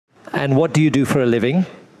And what do you do for a living?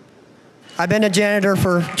 I've been a janitor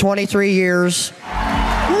for 23 years.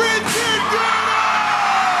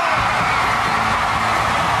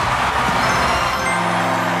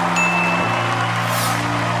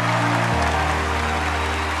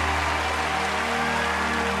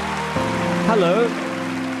 Hello.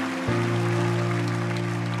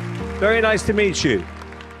 Very nice to meet you.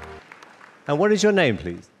 And what is your name,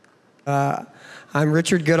 please? I'm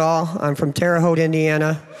Richard Goodall. I'm from Terre Haute,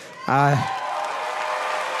 Indiana.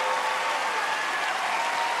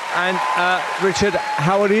 Richard,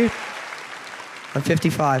 how old are you? I'm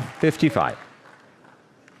 55. 55.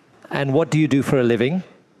 And what do you do for a living?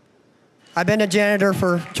 I've been a janitor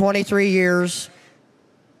for 23 years.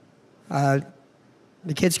 The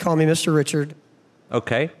kids call me Mr. Richard.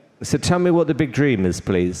 Okay. So tell me what the big dream is,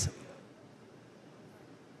 please.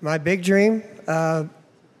 My big dream? I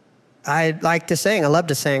like to sing. I love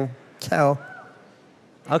to sing. So.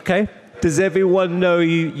 Okay. Does everyone know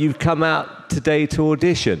you've come out today to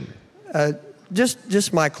audition?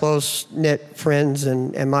 Just my close-knit friends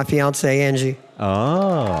and my fiancée, Angie.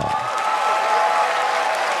 Oh.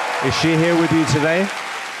 Is she here with you today?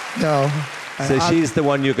 No. So she's the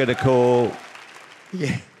one you're going to call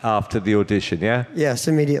after the audition, yeah? Yes,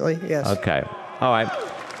 immediately, yes. Okay. All right.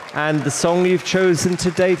 And the song you've chosen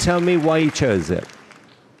today, tell me why you chose it.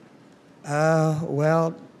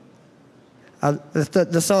 Well,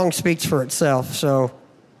 the song speaks for itself, so.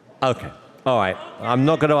 Okay. All right. I'm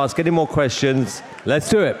not going to ask any more questions. Let's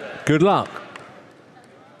do it. Good luck.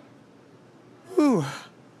 Ooh.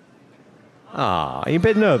 Ah, are you a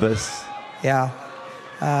bit nervous? Yeah.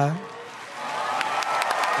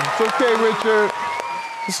 It's okay, Richard.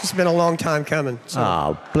 This has been a long time coming. So.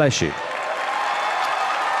 Ah, bless you.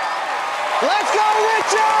 Let's go,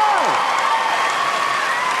 Richard!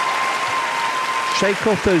 Shake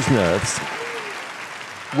off those nerves.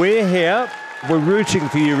 We're here. We're rooting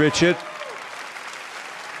for you, Richard.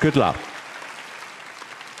 Good luck.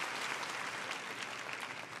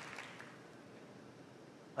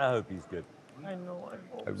 I hope he's good. I know,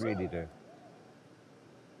 I really do.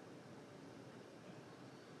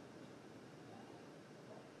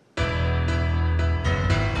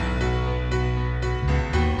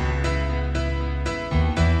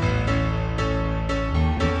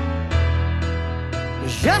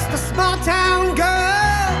 Just a small town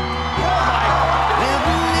girl,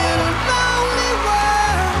 living in a lonely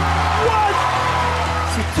world. What?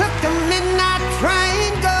 She took the midnight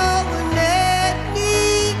train going anywhere.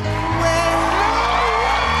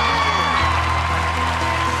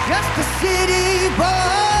 Just a city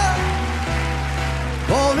boy,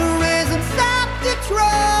 born and raised in South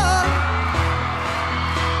Detroit.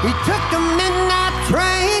 He took the midnight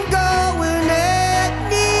train going anywhere.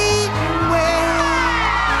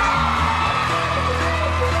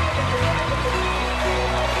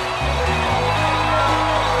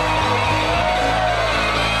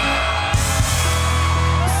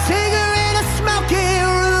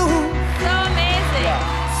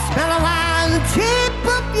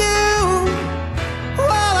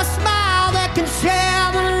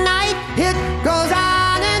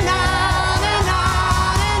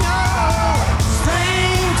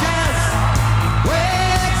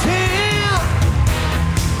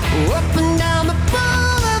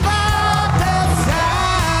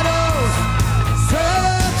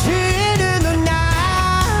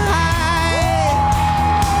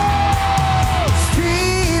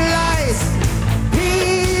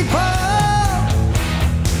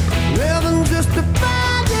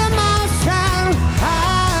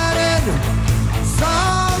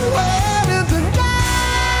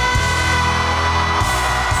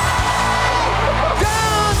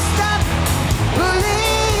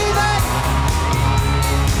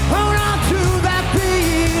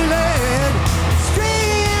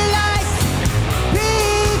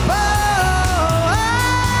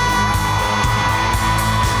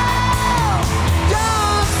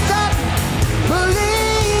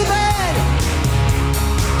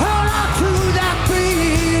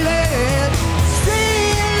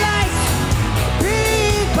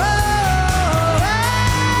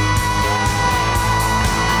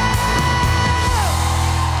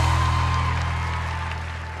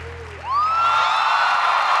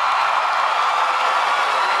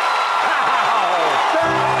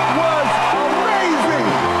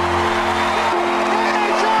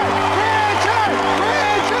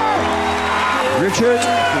 Richard,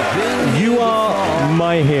 you are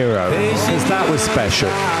my hero, because that was special,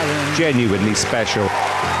 genuinely special.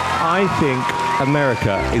 I think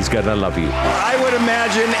America is going to love you. I would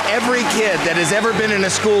imagine every kid that has ever been in a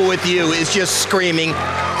school with you is just screaming.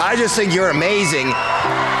 I just think you're amazing.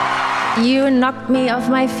 You knocked me off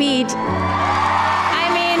my feet. I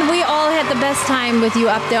mean, we all had the best time with you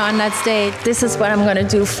up there on that stage. This is what I'm gonna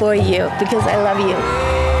do for you because I love you.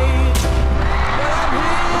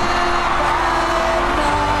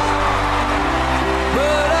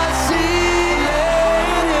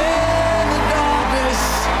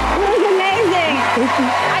 It was amazing.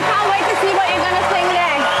 I can't wait to see what you're gonna sing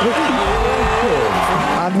next.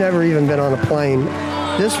 I've never even been on a plane.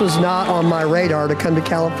 This was not on my radar to come to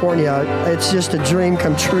California. It's just a dream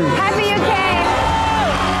come true. Happy UK!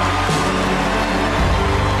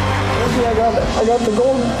 I got the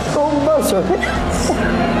gold buzzer.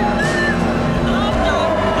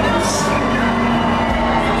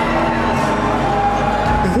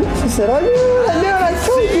 She said, I knew it, I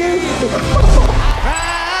told you.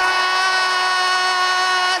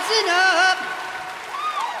 Rising up,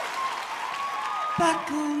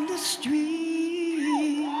 back on the street.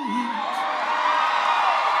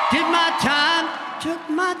 Did my time, took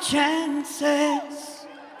my chances.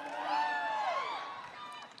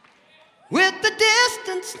 With the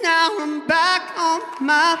distance, now I'm back on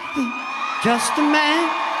my feet. Just a man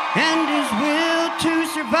and his will to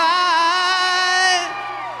survive.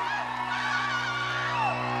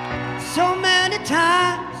 So many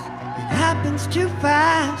times it happens too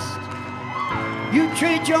fast. You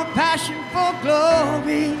trade your passion for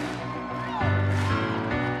glory.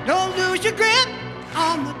 Don't lose your grip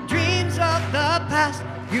on the dreams of the past.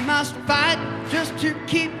 You must fight just to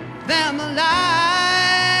keep them alive.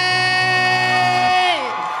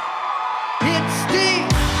 It's the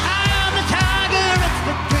eye of the tiger, it's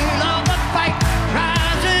the thrill of the fight,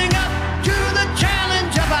 rising up to the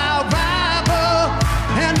challenge of our rival.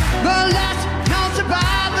 And the last known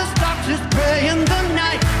survivor stalks his prey in the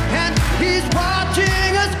night, and he's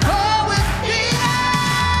watching us go with the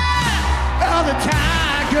eye of the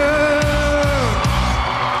tiger.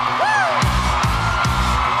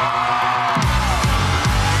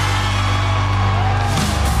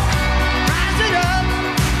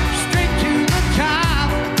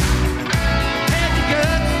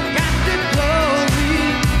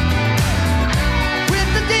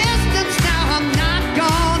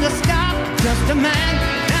 Just a man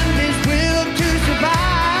and his will to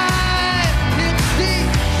survive. It's the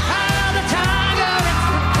eye of the tiger, it's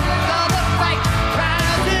the thrill of the fight,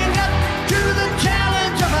 rising up to the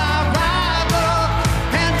challenge of our rival.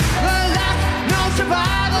 And the last known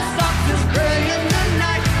survivor stalks his prey in the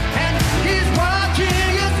night, and he's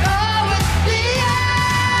watching us all with the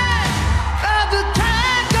eye of the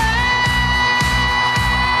tiger.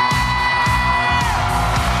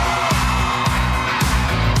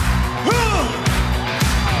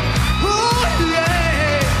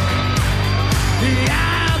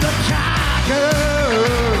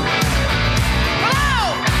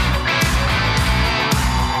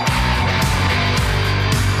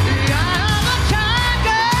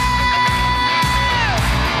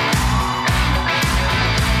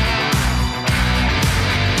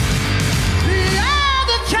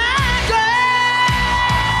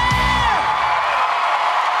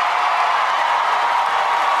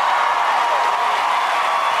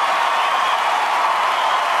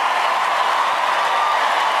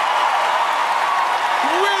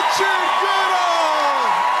 Goodall!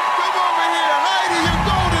 Come over here. Heidi, your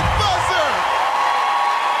golden buzzer!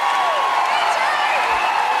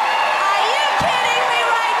 Are you kidding me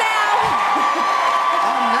right now?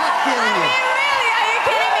 I'm not kidding I you. mean, really, are you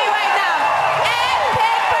kidding me right now?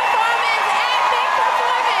 Epic performance, epic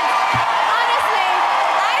performance. Honestly,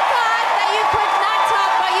 I thought that you could not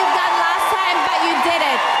top what you've done last time, but you did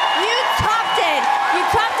it. You topped it. You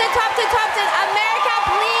topped it, topped it, topped it. America,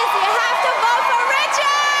 please, you have to vote for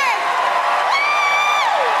Richard.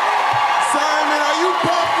 Simon, are you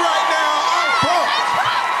pumped right now? I'm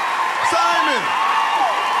pumped. Simon,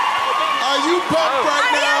 are you pumped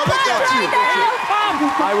right now? Look at you.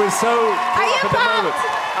 I was so Are you at the moment.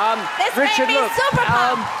 pumped? This Richard, made me look, super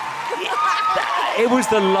pumped. it was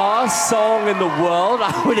the last song in the world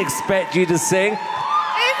I would expect you to sing.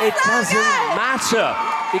 It so doesn't good. matter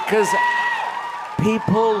because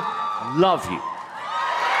people love you.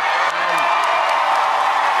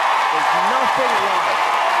 There's nothing like.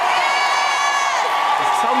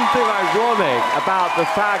 There's something ironic about the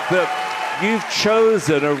fact that you've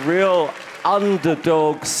chosen a real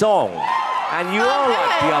underdog song. And you are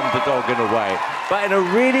like the underdog in a way, but in a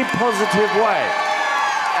really positive way.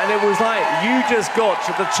 And it was like you just got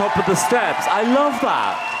to the top of the steps. I love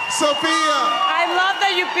that. Sofia! I love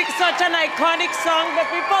that you picked such an iconic song. The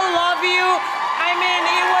people love you. I mean,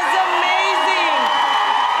 it was amazing.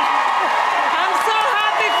 I'm so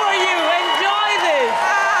happy for you. Enjoy this.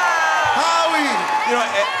 Howie! You know,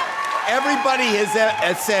 Everybody has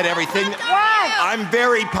said everything. I'm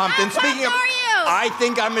very pumped. And speaking of, I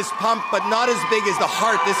think I'm as pumped, but not as big as the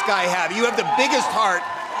heart this guy had. You have the biggest heart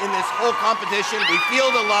in this whole competition. We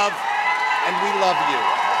feel the love, and we love you.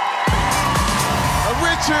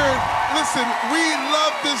 Richard, listen, we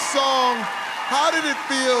love this song. How did it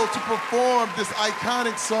feel to perform this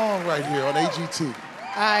iconic song right here on AGT?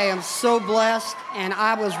 I am so blessed, and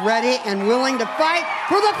I was ready and willing to fight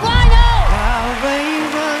for the final! While rain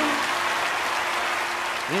runs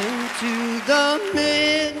into the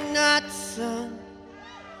midnight sun,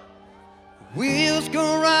 wheels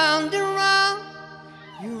go round and round,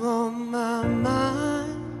 you're on my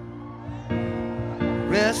mind.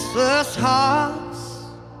 Restless hearts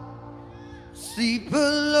sleep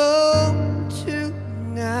alone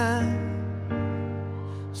tonight,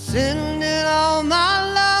 sending all my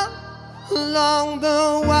love along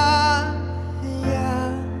the wire.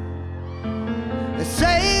 They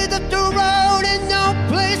say that the road is no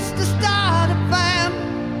place to start a family.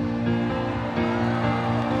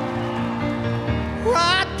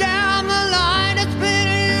 Right down the line, it's been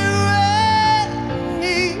you and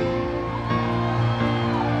me.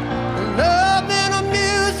 Love and a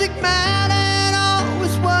music man ain't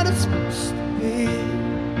always what it's supposed to be.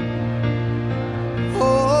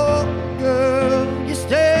 Oh, girl, you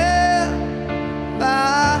stand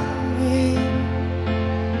by me.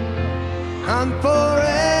 I'm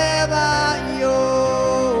forever yours,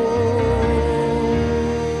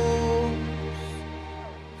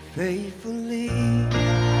 faithfully.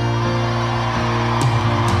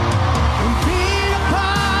 And being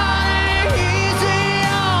apart ain't easy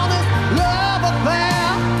on this love affair.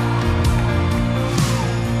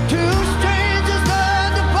 Two strangers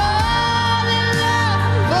learn to fall in love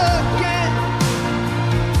again.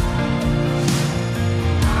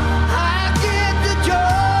 I get the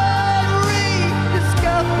joy of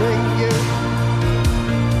rediscovering you.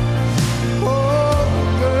 Oh,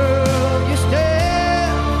 girl, you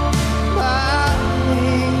stand by me.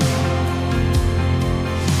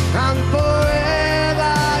 I'm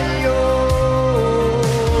forever yours,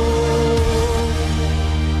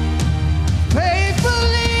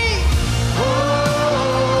 faithfully. Oh,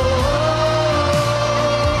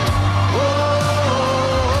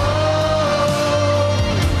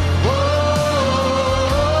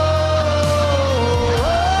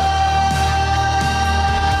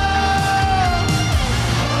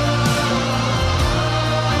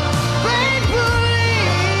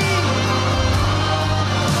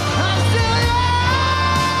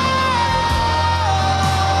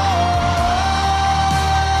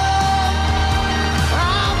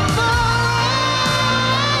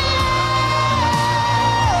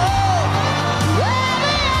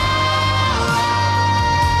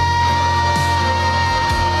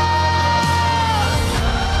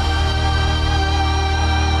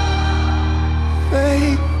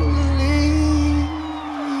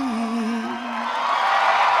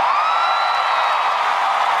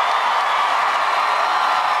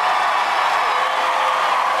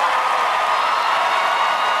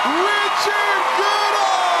 Richard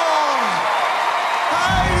Goodall!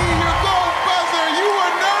 Heidi, your gold buzzer, you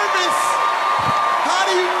were nervous. How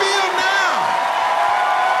do you feel now?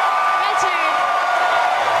 Richard,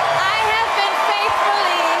 I have been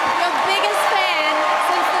faithfully your biggest fan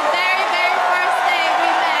since the very, very first day we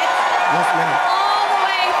met. Yes, ma'am. All the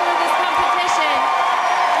way through this competition.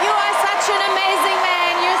 You are such an amazing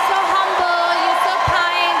man. You're so humble. You're so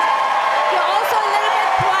kind. You're also a little bit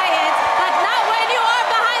quiet, but not when you are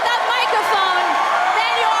behind that microphone.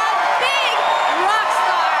 Then you are a big rock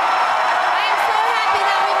star. I am so happy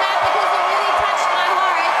that we met because it really touched my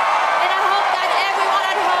heart. And I hope that everyone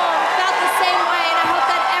at home felt the same way. And I hope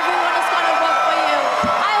that everyone is going to vote for you.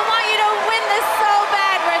 I want you to win this so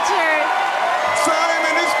bad, Richard.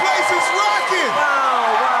 Simon, this place is rocking.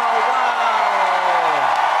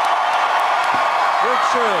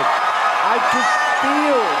 Richard, I could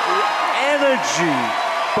feel the energy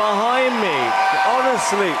behind me.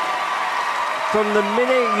 Honestly, from the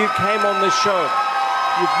minute you came on the show,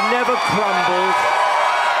 you've never crumbled.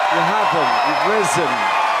 You haven't. You've risen.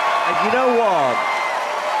 And you know what?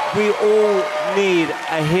 We all need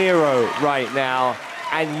a hero right now,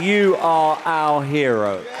 and you are our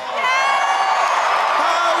hero.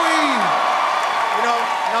 Howie! You know,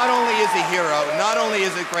 not only is he a hero, not only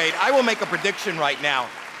is it great, I will make a prediction right now.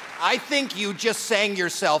 I think you just sang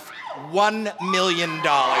yourself $1 million.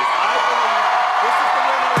 I believe this is the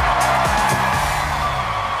winner.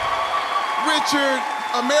 Richard,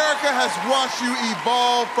 America has watched you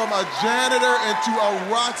evolve from a janitor into a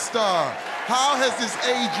rock star. How has this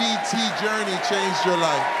AGT journey changed your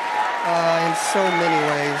life? in so many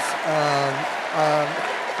ways.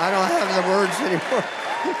 I don't have the words anymore.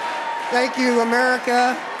 Thank you,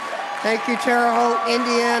 America. Thank you, Terre Haute,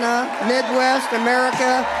 Indiana, Midwest,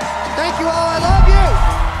 America. Thank you all. I love you.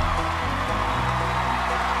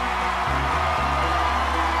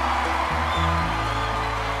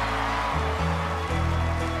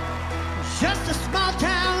 Just a small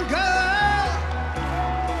town girl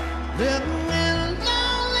living in a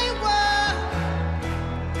lonely world.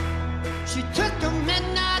 She took the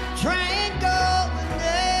midnight train going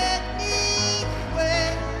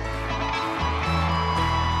anywhere.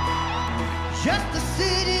 Just a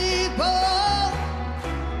city boy,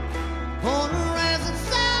 born and raised in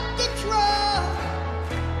South Detroit.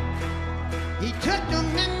 He took the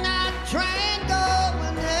midnight train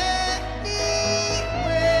going anywhere.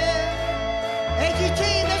 AGT,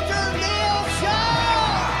 Mr. Neil Shaw.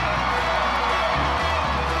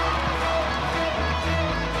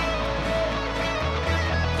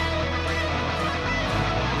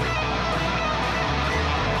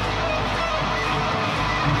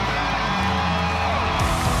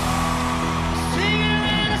 Singing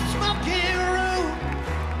in a smoky room,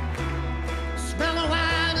 smelling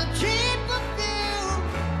wine and cheap perfume.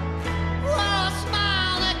 Oh, a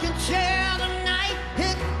smile that can share the night.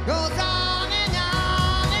 It goes on and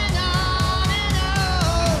on and on and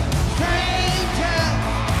on. Strangers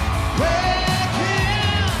waking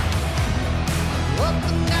up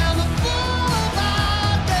and down the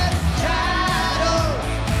boulevard. There's shadows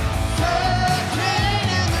searching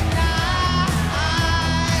in the night.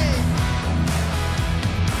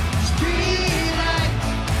 Streetlights,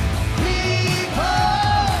 people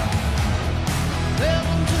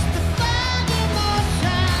living just to find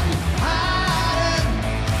emotion, hiding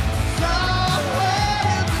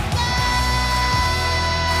somewhere in the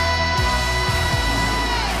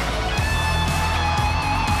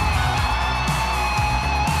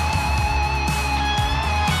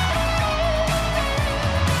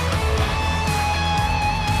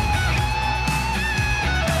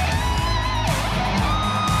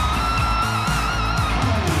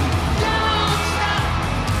Don't stop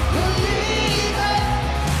believing.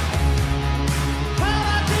 Come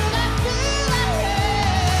on to that feeling.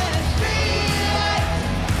 Streetlights,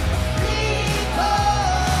 people.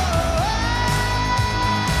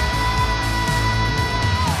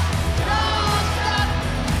 Don't stop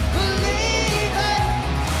believing.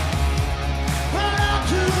 Come on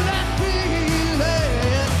to that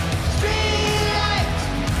feeling. Streetlights,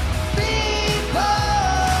 people.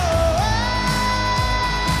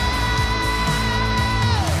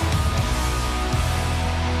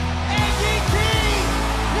 AGT,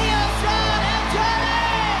 Neil Sean and Jenny.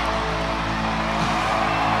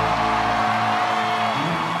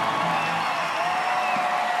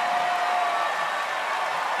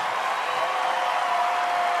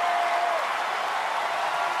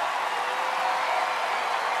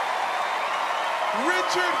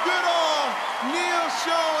 Richard Goodall, Neil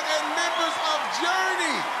Schon, and members of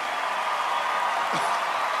Journey.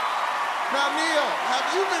 Now, Neil, have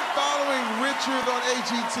you been following Richard on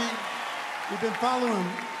AGT? We've been following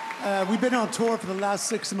him. We've been on tour for the last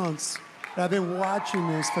 6 months. I've been watching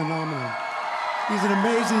this phenomenon. He's an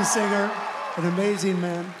amazing singer, an amazing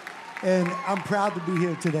man, and I'm proud to be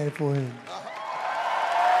here today for him.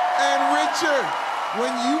 And Richard,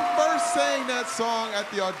 when you first sang that song at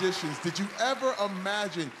the auditions, did you ever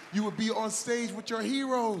imagine you would be on stage with your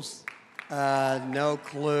heroes? No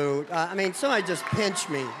clue. I mean, somebody just pinch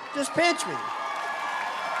me. Just pinch me.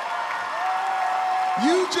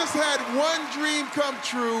 You just had one dream come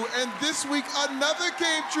true, and this week another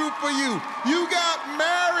came true for you. You got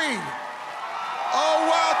married. Oh,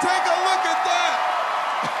 wow, take a look at that.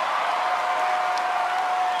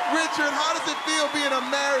 Richard, how does it feel being a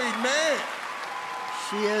married man?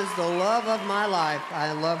 She is the love of my life.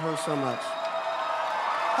 I love her so much.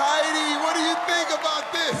 Heidi, what do you think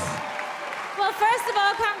about this? Well, first of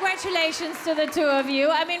all, congratulations to the two of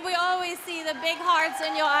you. I mean, we always see the big hearts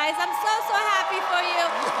in your eyes. I'm so, so happy for you.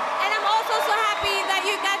 And I'm also so happy that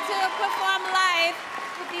you got to perform live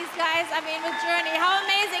with these guys. I mean, with Journey. How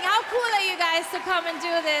amazing. How cool are you guys to come and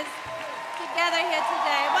do this together here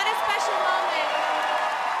today? What a special moment.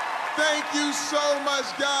 Thank you so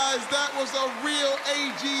much, guys. That was a real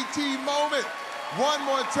AGT moment. One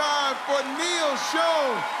more time for Neil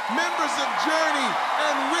Schon, members of Journey,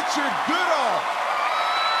 and Richard Goodall.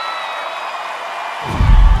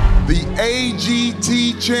 The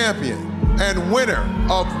AGT champion and winner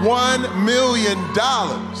of $1 million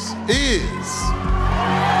is...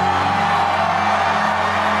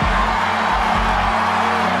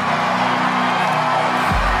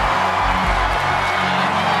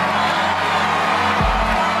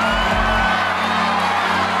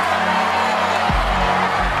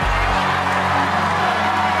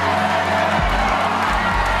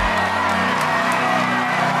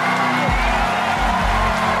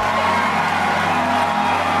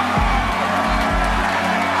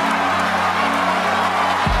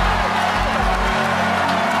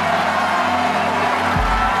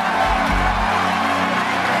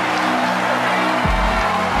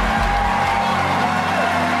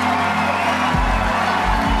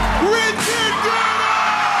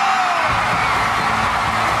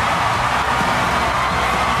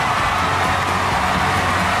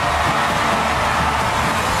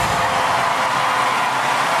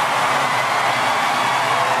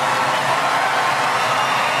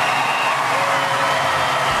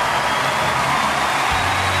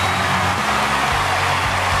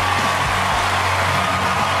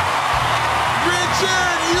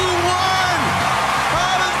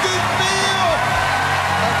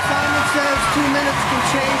 2 minutes can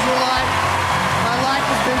change your life. My life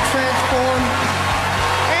has been transformed.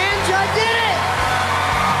 And I did it!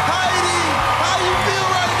 Heidi, how you feel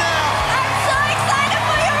right now? I'm so excited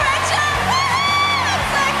for you, Richard! I'm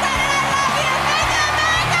so excited! I love you! Thank you,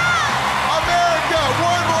 America! America,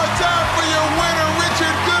 one more time for your winner,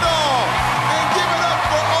 Richard Goodall. And give it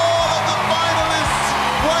up for all of the finalists.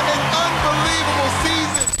 What an unbelievable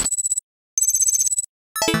season.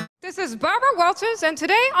 This is Barbara Walters, and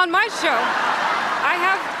today on my show, I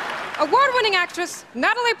have award-winning actress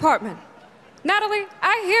Natalie Portman. Natalie,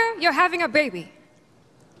 I hear you're having a baby.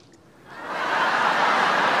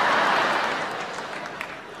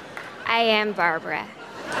 I am Barbara.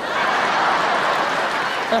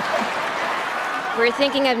 We're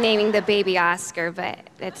thinking of naming the baby Oscar, but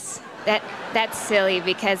that's silly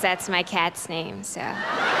because that's my cat's name, so.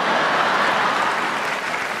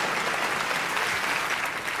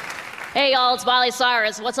 Hey y'all, it's Miley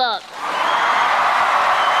Cyrus. What's up?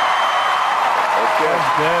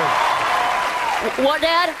 What,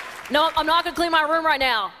 Dad? No, I'm not gonna clean my room right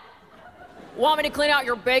now. Want me to clean out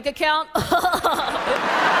your bank account? Rise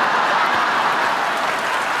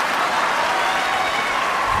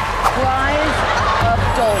of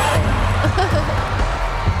dolphin.